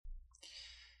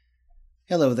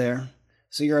Hello there.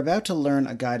 So you're about to learn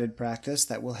a guided practice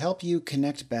that will help you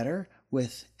connect better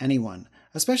with anyone,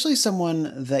 especially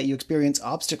someone that you experience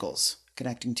obstacles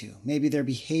connecting to. Maybe their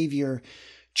behavior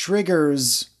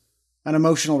triggers an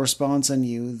emotional response in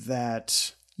you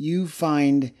that you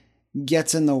find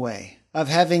gets in the way of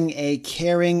having a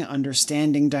caring,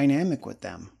 understanding dynamic with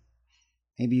them.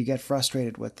 Maybe you get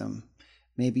frustrated with them.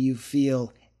 Maybe you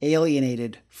feel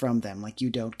alienated from them, like you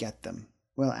don't get them.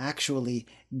 Well, actually,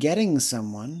 getting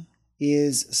someone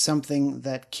is something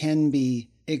that can be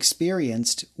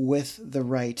experienced with the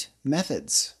right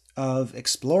methods of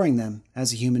exploring them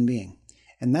as a human being.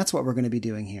 And that's what we're going to be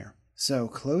doing here. So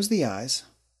close the eyes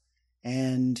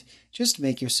and just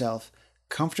make yourself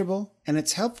comfortable. And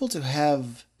it's helpful to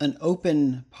have an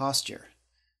open posture,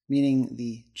 meaning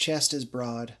the chest is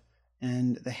broad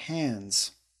and the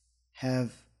hands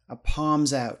have a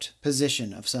palms out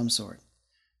position of some sort.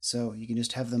 So you can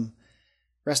just have them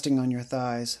resting on your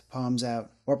thighs, palms out,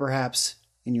 or perhaps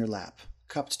in your lap,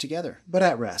 cupped together, but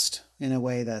at rest in a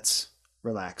way that's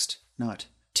relaxed, not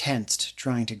tensed,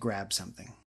 trying to grab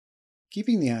something.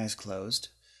 Keeping the eyes closed,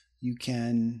 you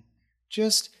can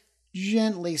just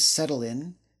gently settle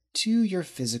in to your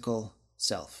physical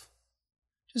self.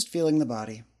 Just feeling the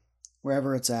body,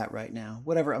 wherever it's at right now,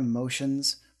 whatever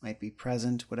emotions might be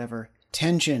present, whatever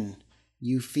tension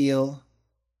you feel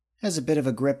has a bit of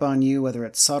a grip on you, whether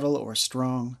it's subtle or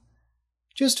strong.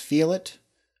 Just feel it.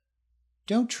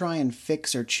 Don't try and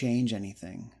fix or change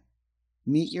anything.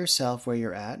 Meet yourself where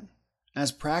you're at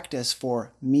as practice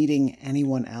for meeting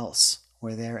anyone else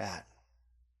where they're at,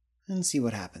 and see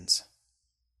what happens.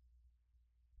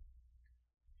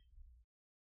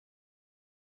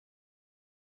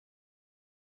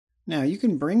 Now, you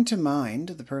can bring to mind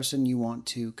the person you want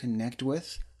to connect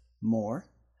with more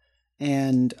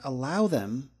and allow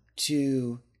them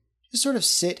to just sort of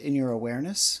sit in your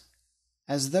awareness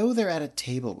as though they're at a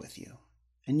table with you.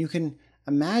 And you can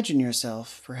imagine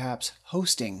yourself perhaps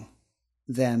hosting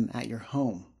them at your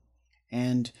home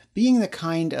and being the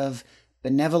kind of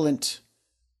benevolent,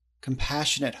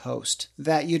 compassionate host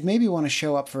that you'd maybe want to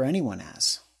show up for anyone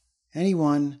as.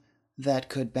 Anyone that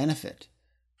could benefit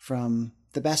from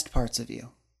the best parts of you.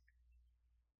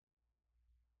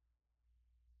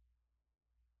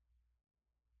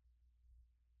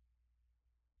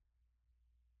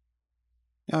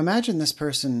 Now imagine this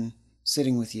person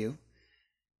sitting with you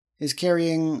is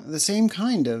carrying the same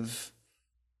kind of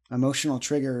emotional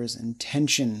triggers and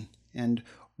tension and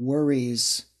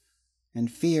worries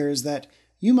and fears that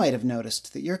you might have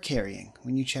noticed that you're carrying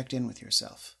when you checked in with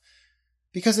yourself.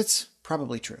 Because it's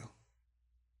probably true.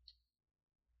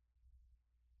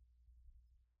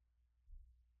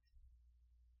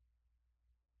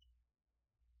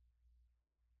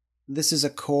 This is a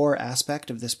core aspect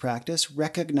of this practice,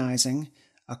 recognizing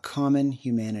a common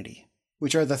humanity,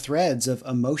 which are the threads of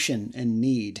emotion and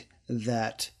need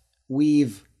that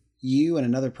weave you and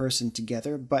another person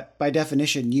together, but by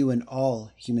definition, you and all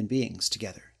human beings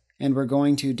together. And we're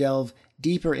going to delve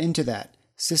deeper into that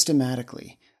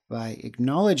systematically by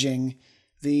acknowledging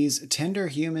these tender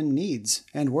human needs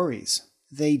and worries.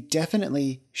 They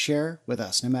definitely share with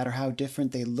us, no matter how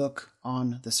different they look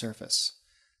on the surface.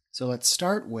 So let's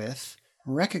start with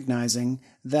recognizing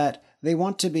that they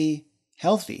want to be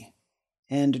healthy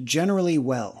and generally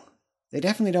well. They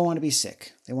definitely don't want to be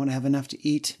sick. They want to have enough to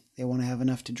eat. They want to have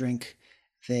enough to drink.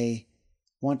 They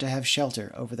want to have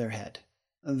shelter over their head.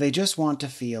 They just want to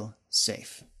feel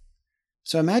safe.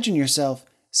 So imagine yourself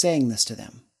saying this to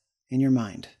them in your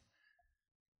mind.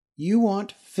 You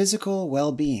want physical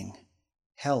well-being,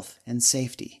 health, and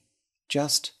safety,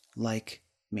 just like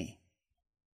me.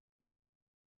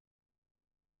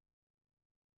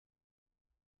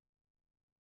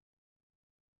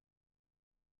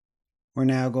 We're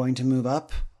now going to move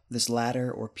up this ladder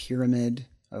or pyramid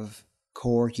of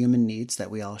core human needs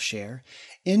that we all share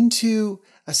into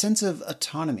a sense of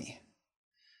autonomy.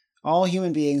 All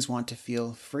human beings want to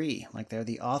feel free, like they're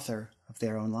the author of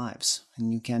their own lives.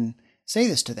 And you can say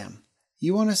this to them.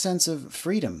 You want a sense of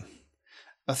freedom,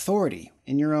 authority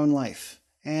in your own life,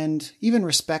 and even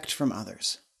respect from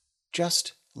others,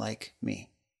 just like me.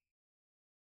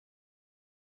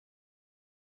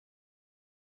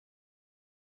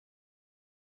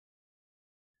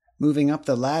 Moving up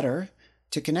the ladder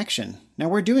to connection. Now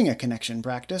we're doing a connection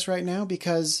practice right now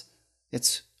because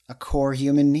it's a core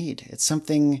human need. It's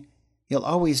something you'll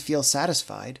always feel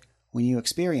satisfied when you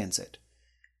experience it.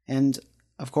 And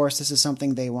of course, this is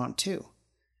something they want too.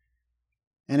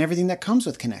 And everything that comes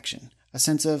with connection, a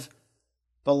sense of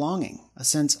belonging, a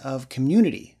sense of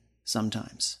community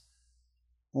sometimes,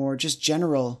 or just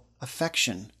general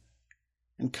affection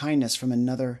and kindness from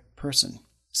another person.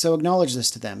 So acknowledge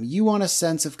this to them. You want a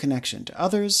sense of connection to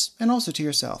others and also to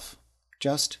yourself,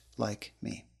 just like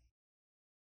me.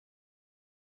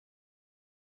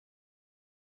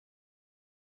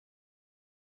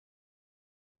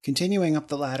 Continuing up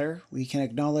the ladder, we can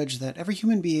acknowledge that every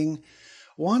human being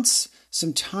wants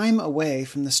some time away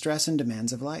from the stress and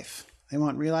demands of life. They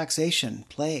want relaxation,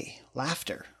 play,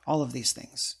 laughter, all of these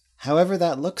things. However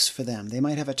that looks for them, they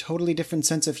might have a totally different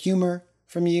sense of humor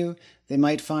from you. They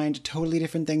might find totally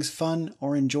different things fun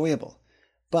or enjoyable.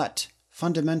 But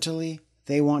fundamentally,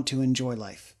 they want to enjoy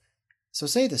life. So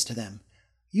say this to them.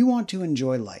 You want to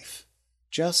enjoy life,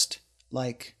 just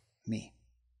like me.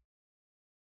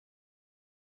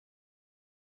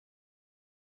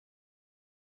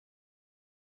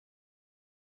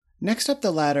 Next up the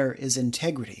ladder is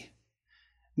integrity,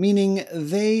 meaning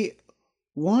they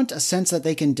want a sense that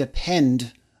they can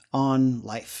depend on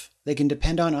life. They can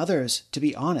depend on others to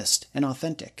be honest and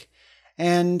authentic,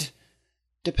 and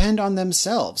depend on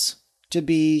themselves to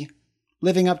be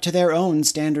living up to their own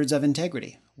standards of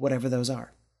integrity, whatever those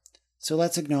are. So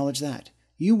let's acknowledge that.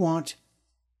 You want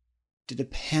to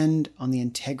depend on the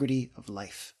integrity of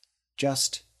life,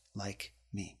 just like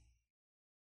me.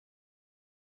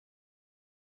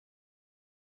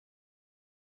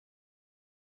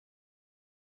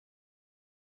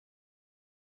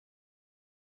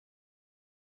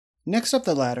 Next up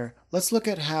the ladder, let's look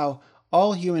at how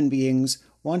all human beings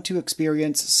want to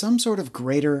experience some sort of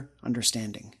greater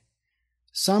understanding,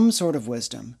 some sort of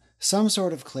wisdom, some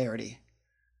sort of clarity,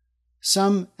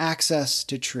 some access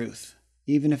to truth,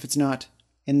 even if it's not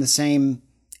in the same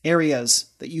areas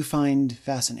that you find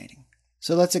fascinating.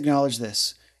 So let's acknowledge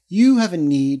this. You have a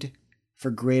need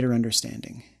for greater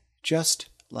understanding, just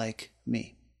like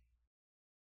me.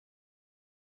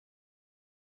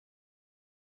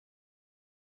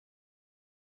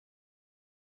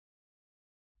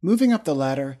 Moving up the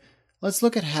ladder, let's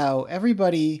look at how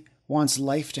everybody wants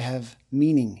life to have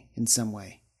meaning in some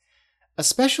way,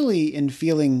 especially in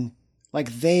feeling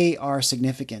like they are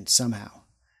significant somehow.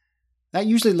 That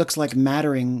usually looks like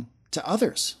mattering to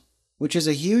others, which is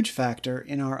a huge factor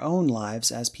in our own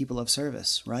lives as people of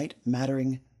service, right?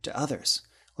 Mattering to others.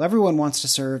 Well, everyone wants to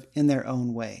serve in their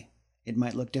own way. It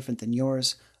might look different than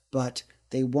yours, but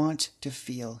they want to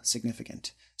feel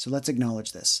significant. So let's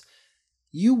acknowledge this.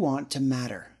 You want to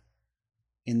matter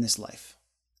in this life,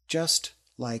 just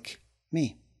like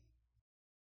me.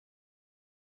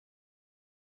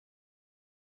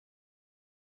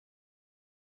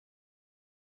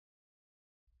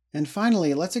 And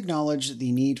finally, let's acknowledge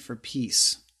the need for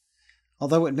peace.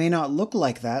 Although it may not look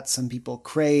like that, some people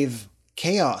crave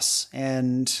chaos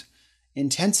and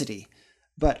intensity.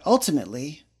 But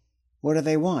ultimately, what do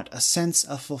they want? A sense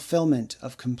of fulfillment,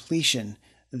 of completion,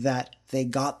 that they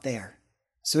got there.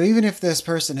 So even if this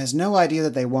person has no idea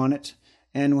that they want it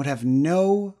and would have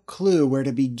no clue where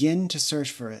to begin to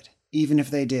search for it, even if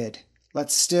they did,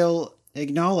 let's still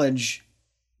acknowledge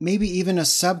maybe even a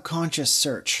subconscious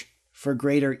search for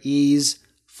greater ease,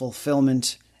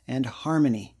 fulfillment, and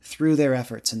harmony through their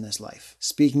efforts in this life.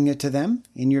 Speaking it to them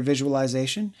in your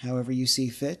visualization, however you see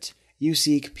fit, you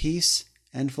seek peace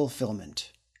and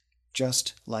fulfillment,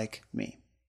 just like me.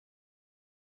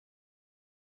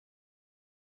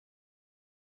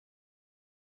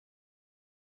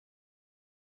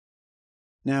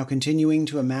 Now, continuing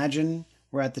to imagine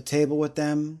we're at the table with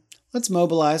them, let's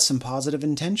mobilize some positive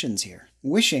intentions here,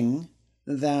 wishing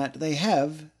that they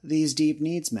have these deep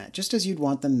needs met, just as you'd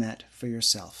want them met for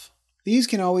yourself. These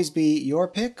can always be your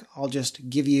pick. I'll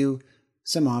just give you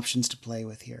some options to play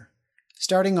with here.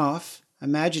 Starting off,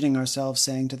 imagining ourselves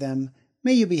saying to them,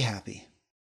 "May you be happy."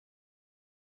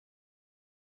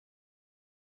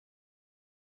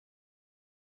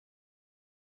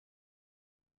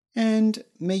 And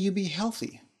may you be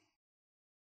healthy.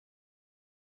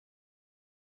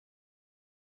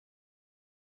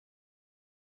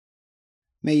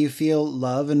 May you feel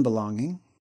love and belonging.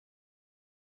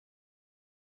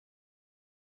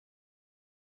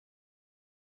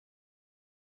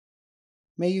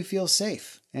 May you feel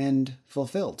safe and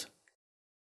fulfilled.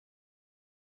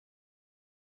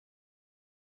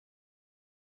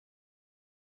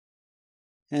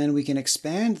 And we can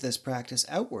expand this practice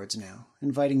outwards now,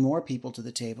 inviting more people to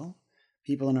the table,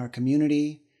 people in our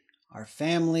community, our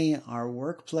family, our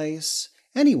workplace,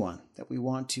 anyone that we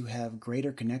want to have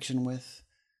greater connection with.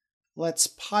 Let's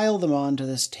pile them onto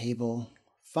this table,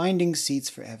 finding seats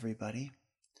for everybody,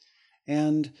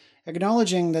 and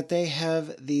acknowledging that they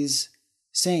have these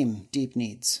same deep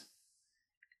needs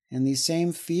and these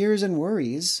same fears and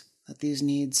worries that these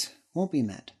needs won't be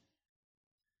met.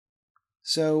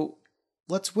 So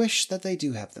let's wish that they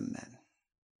do have them met.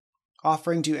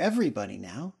 offering to everybody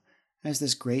now as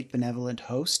this great benevolent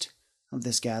host of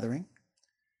this gathering.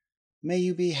 May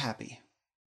you be happy.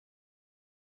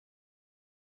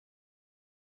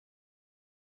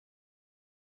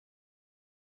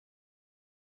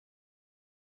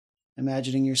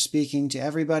 Imagining you're speaking to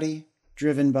everybody,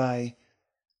 driven by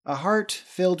a heart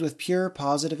filled with pure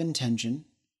positive intention.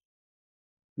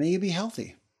 May you be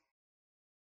healthy.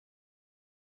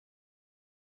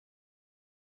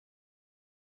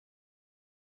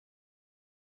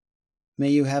 May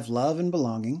you have love and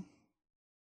belonging.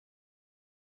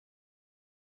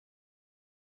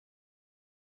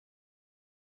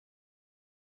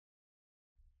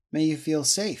 May you feel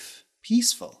safe,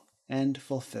 peaceful, and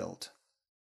fulfilled.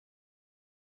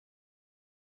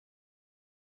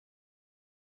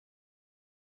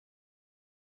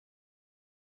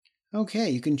 Okay,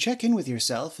 you can check in with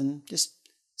yourself and just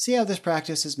see how this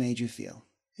practice has made you feel.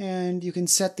 And you can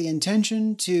set the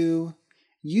intention to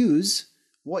use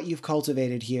what you've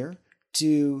cultivated here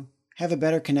to have a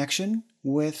better connection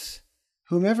with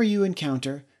whomever you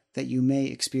encounter that you may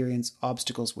experience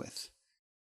obstacles with.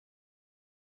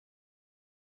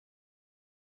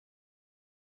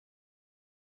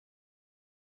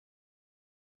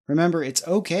 Remember, it's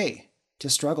okay to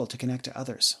struggle to connect to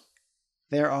others.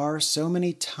 There are so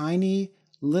many tiny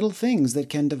little things that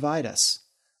can divide us,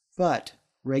 but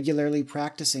regularly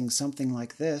practicing something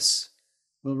like this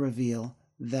will reveal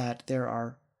that there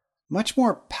are much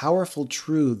more powerful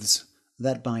truths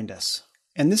that bind us.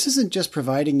 And this isn't just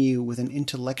providing you with an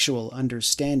intellectual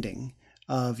understanding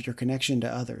of your connection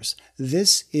to others.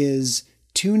 This is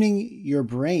tuning your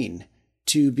brain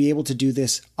to be able to do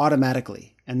this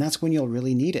automatically. And that's when you'll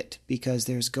really need it, because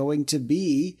there's going to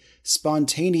be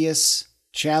spontaneous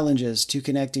challenges to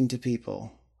connecting to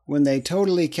people when they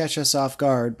totally catch us off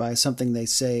guard by something they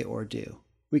say or do.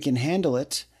 We can handle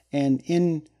it, and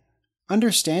in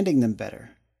understanding them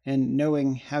better and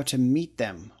knowing how to meet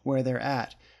them where they're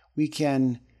at, we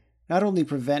can not only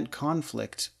prevent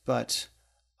conflict, but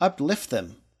uplift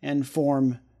them and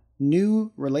form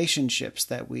new relationships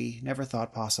that we never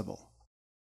thought possible.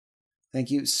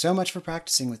 Thank you so much for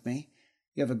practicing with me.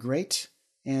 You have a great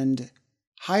and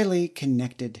highly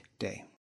connected day.